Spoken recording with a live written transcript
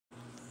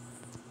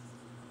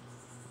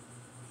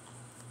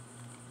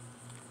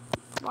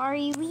Why are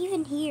you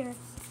even here?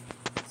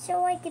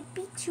 So I could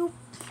beat you.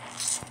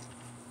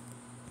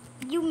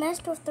 You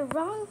messed with the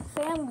wrong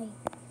family.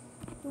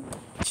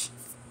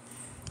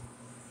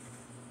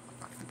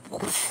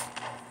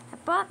 I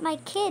brought my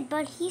kid,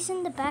 but he's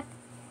in the back.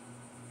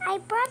 I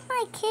brought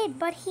my kid,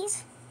 but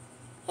he's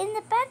in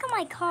the back of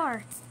my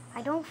car.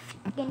 I don't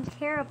fucking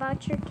care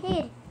about your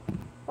kid.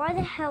 Why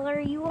the hell are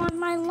you on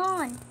my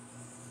lawn?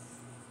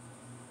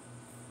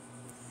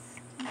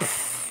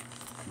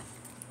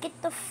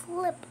 Get the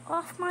flip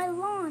off my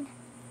lawn.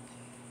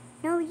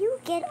 No, you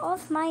get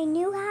off my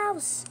new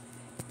house.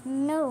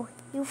 No,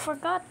 you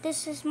forgot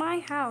this is my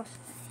house.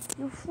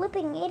 You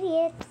flipping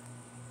idiot.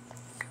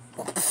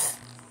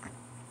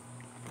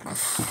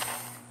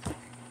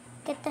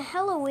 Get the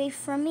hell away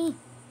from me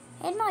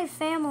and my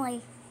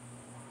family.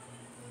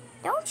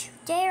 Don't you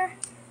dare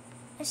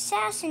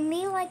assassinate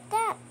me like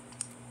that.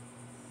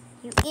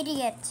 You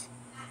idiot.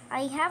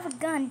 I have a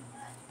gun.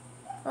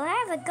 Well,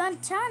 I have a gun,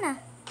 Tana.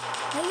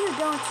 No, you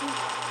don't, you.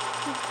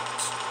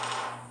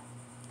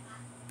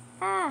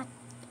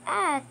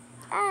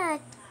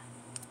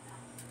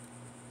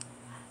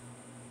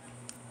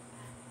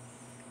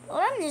 Well,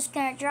 I'm just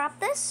gonna drop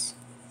this.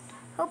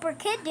 Hope her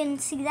kid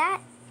didn't see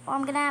that, or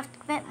I'm gonna have to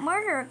commit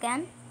murder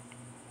again.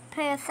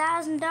 Pay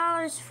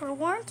 $1,000 for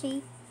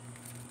warranty.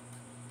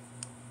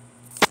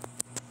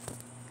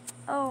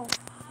 Oh,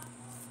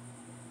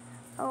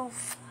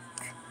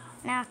 fuck.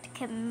 Now I have to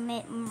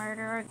commit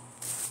murder.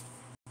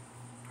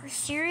 Are you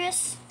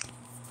serious?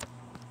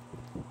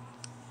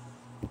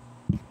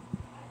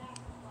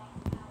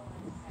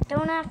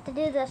 Don't have to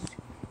do this.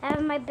 I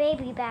have my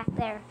baby back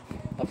there.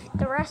 If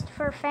the rest of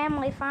her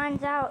family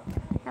finds out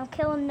I'm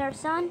killing their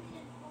son,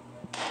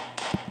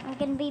 I'm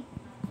gonna be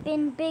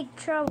in big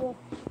trouble.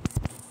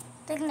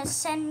 They're gonna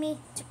send me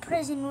to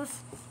prison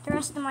with the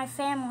rest of my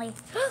family.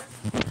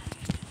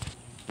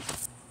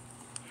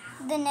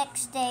 The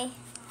next day.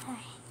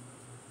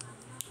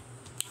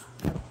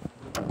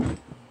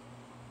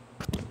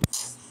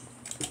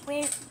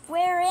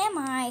 Where am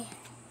I?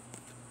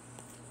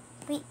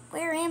 Wait,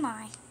 where am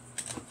I?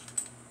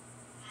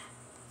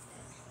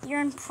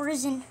 You're in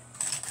prison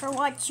for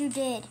what you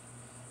did.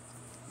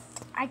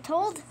 I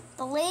told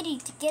the lady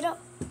to get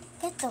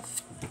the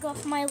fuck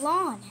off my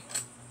lawn.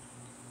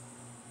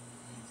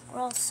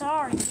 Well,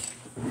 sorry.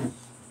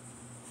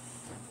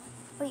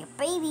 But your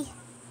baby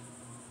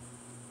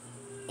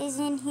is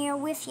in here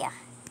with you.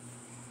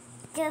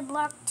 Good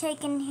luck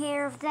taking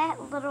care of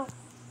that little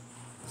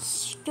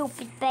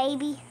stupid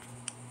baby.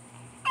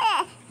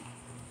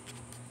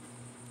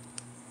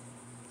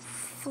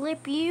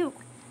 Flip you.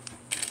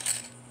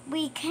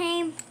 We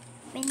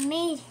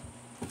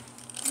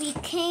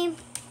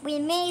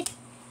made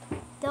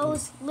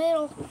those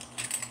little,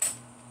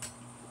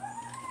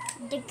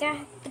 the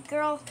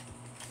girl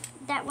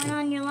that went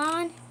on your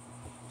lawn,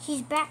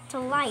 she's back to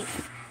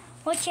life.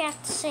 What you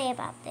have to say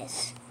about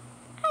this?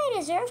 I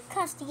deserve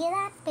custody of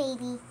that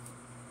baby.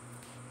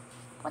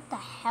 What the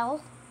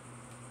hell?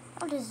 I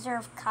don't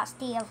deserve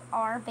custody of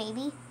our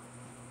baby.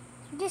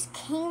 You just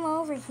came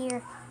over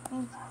here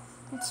and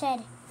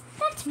said,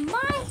 "That's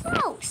my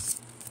house."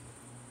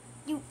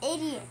 You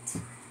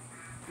idiot.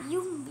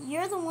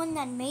 You're the one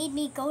that made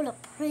me go to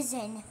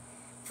prison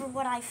for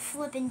what I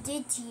flippin'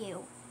 did to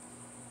you.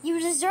 You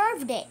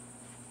deserved it.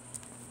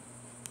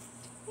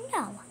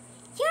 No,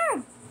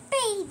 your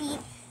baby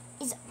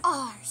is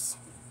ours.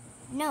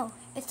 No,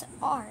 it's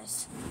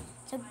ours.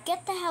 So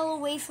get the hell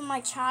away from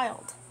my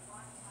child.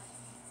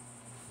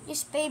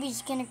 This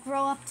baby's gonna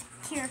grow up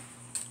to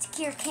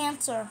cure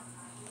cancer,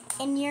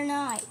 and you're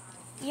not.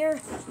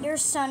 Your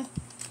son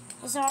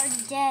is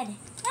already dead.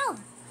 No,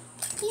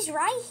 he's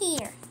right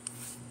here.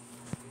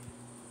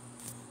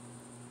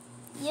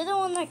 You're the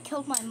one that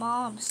killed my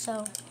mom,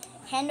 so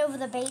hand over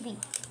the baby.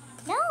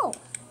 No,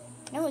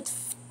 it's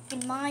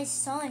f***ing my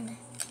son.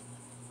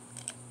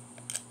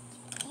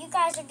 You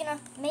guys are gonna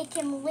make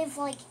him live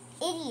like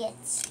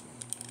idiots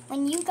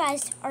when you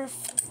guys are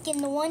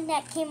f***ing the one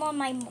that came on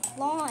my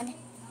lawn.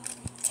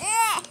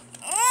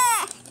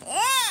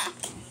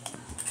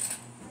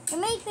 You're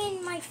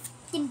making my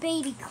f***ing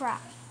baby cry.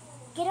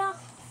 Get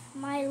off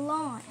my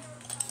lawn.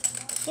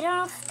 Get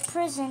off the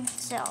prison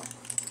cell.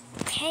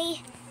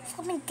 Okay?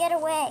 Let me get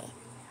away.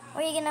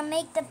 Or you're gonna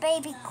make the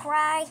baby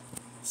cry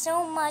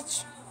so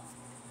much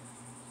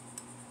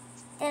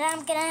that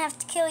I'm gonna have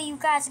to kill you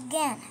guys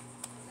again.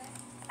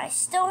 I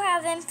still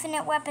have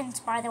infinite weapons,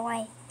 by the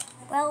way.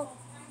 Well,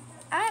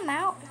 I'm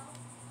out.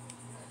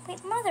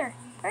 Wait, Mother,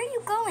 where are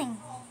you going?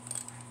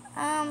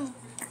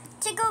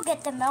 To go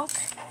get the milk.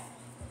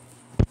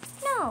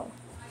 No.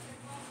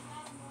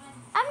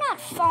 I'm not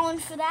falling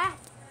for that.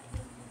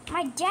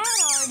 My dad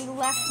already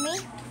left me.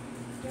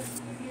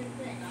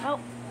 Oh.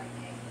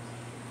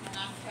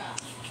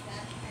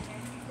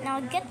 Now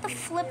get the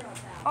flip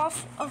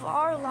off of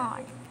our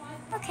lawn.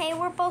 Okay,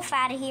 we're both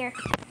out of here.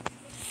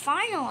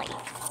 Finally,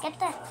 get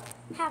to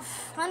have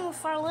fun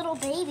with our little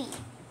baby.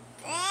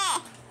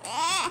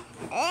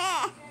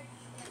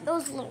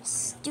 Those little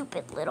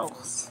stupid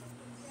littles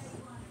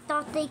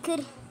thought they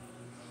could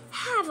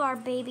have our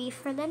baby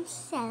for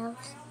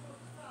themselves.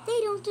 They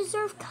don't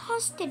deserve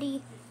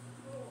custody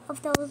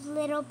of those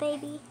little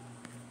baby.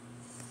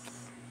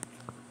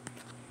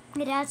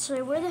 But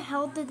actually, where the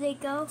hell did they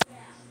go?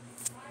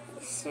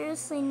 I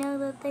seriously know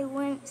that they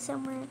went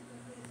somewhere.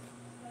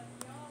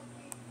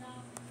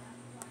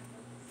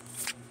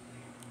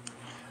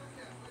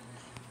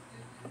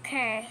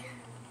 Okay.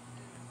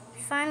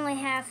 Finally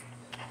have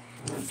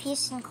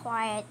peace and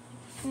quiet.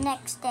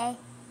 Next day.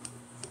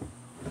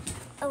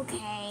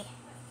 Okay.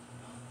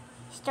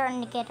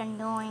 Starting to get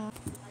annoying.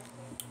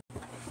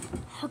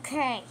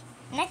 Okay.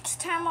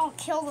 Next time I'll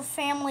kill the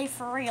family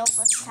for real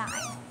this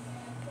time.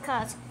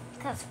 Because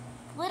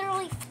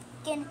literally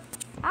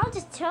I'll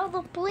just tell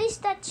the police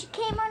that she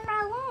came on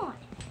my lawn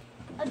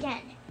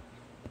again.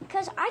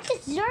 Because I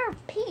deserve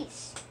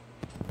peace.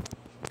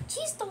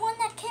 She's the one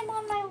that came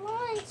on my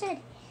lawn and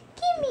said,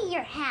 "Give me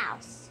your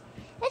house."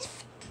 That's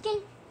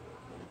fucking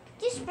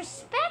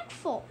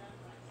disrespectful.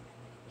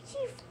 She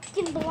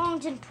fucking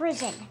belongs in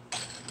prison.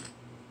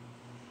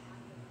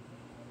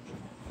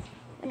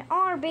 And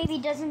our baby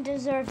doesn't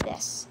deserve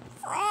this.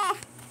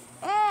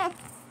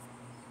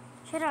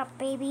 Shut up,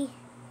 baby.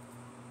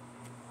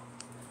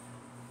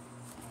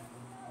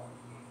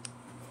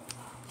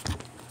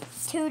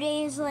 Two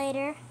days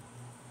later,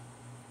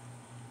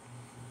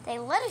 they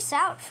let us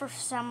out for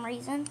some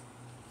reason.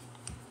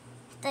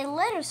 They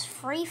let us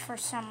free for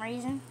some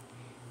reason.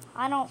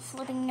 I don't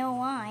flipping know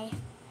why.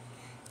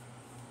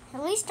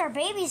 At least our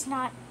baby's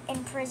not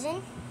in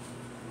prison.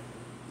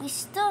 We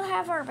still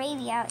have our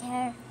baby out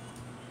here.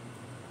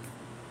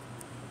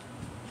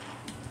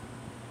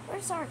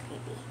 Where's our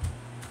baby?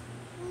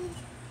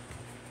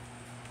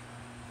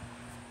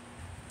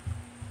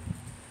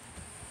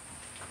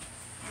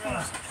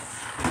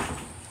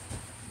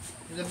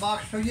 There's a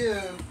box for you.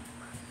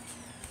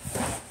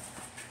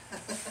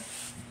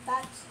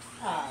 That's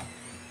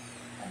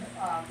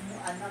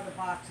another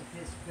box of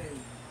his food.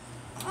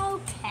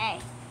 Okay.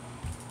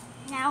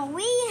 Now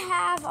we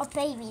have a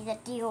baby to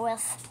deal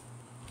with.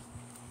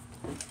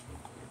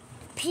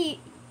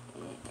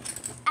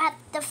 At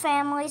the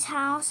family's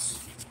house.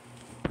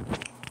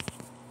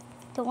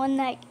 The one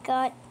that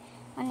got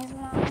on his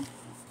lawn.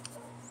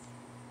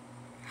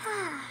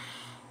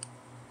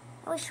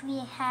 I wish we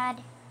had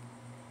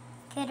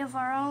a kid of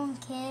our own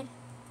kid.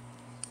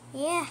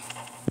 Yeah.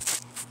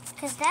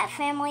 Because that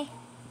family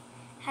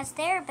has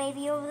their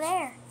baby over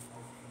there.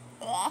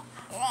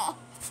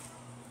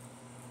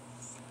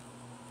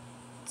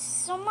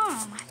 So,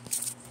 Mom,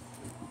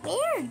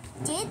 where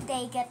did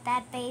they get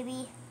that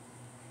baby?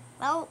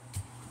 Well,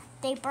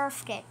 they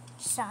birthed it,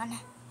 son.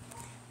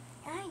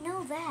 I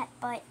know that,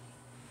 but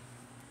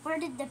where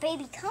did the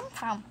baby come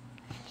from?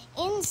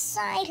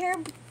 Inside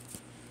her.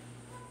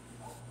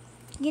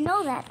 You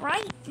know that,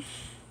 right?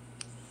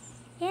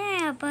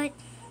 Yeah, but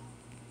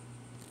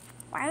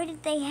why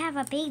did they have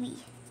a baby?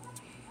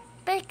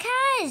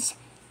 Because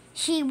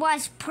she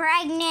was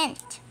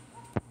pregnant.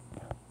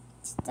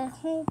 It's the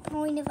whole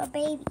point of a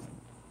baby.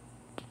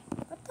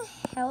 What the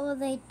hell are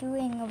they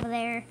doing over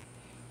there?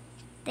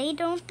 They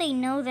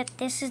know that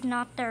this is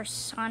not their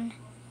son?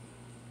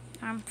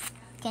 I'm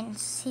fucking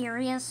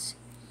serious.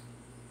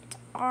 It's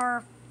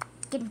our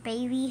fucking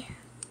baby.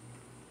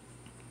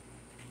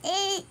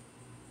 The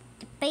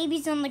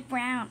baby's on the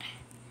ground.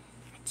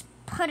 Let's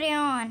put it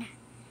on.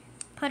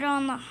 Put it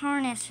on the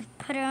harness and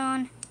put it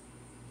on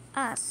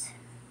us.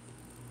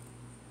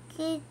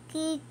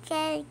 Kiki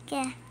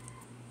kaka.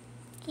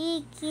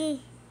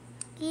 Kiki.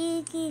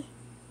 Kiki.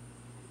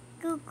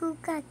 Cuckoo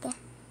kaka.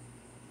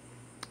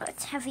 Oh,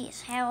 it's heavy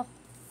as hell.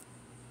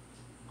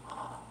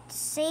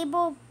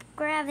 Disable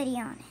gravity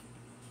on it.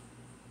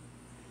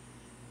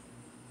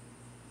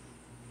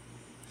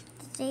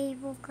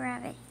 Disable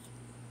gravity.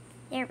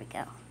 There we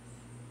go.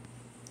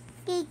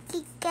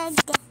 Kiki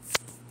kaka.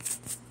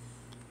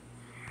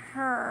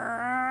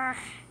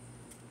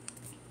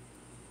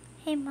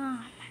 Hey,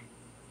 Mom.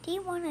 Do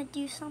you want to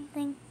do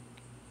something?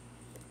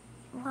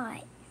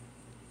 What?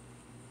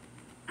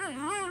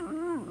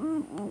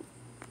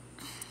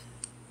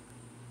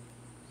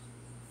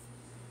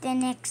 The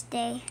next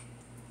day,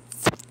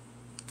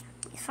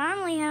 we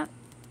finally have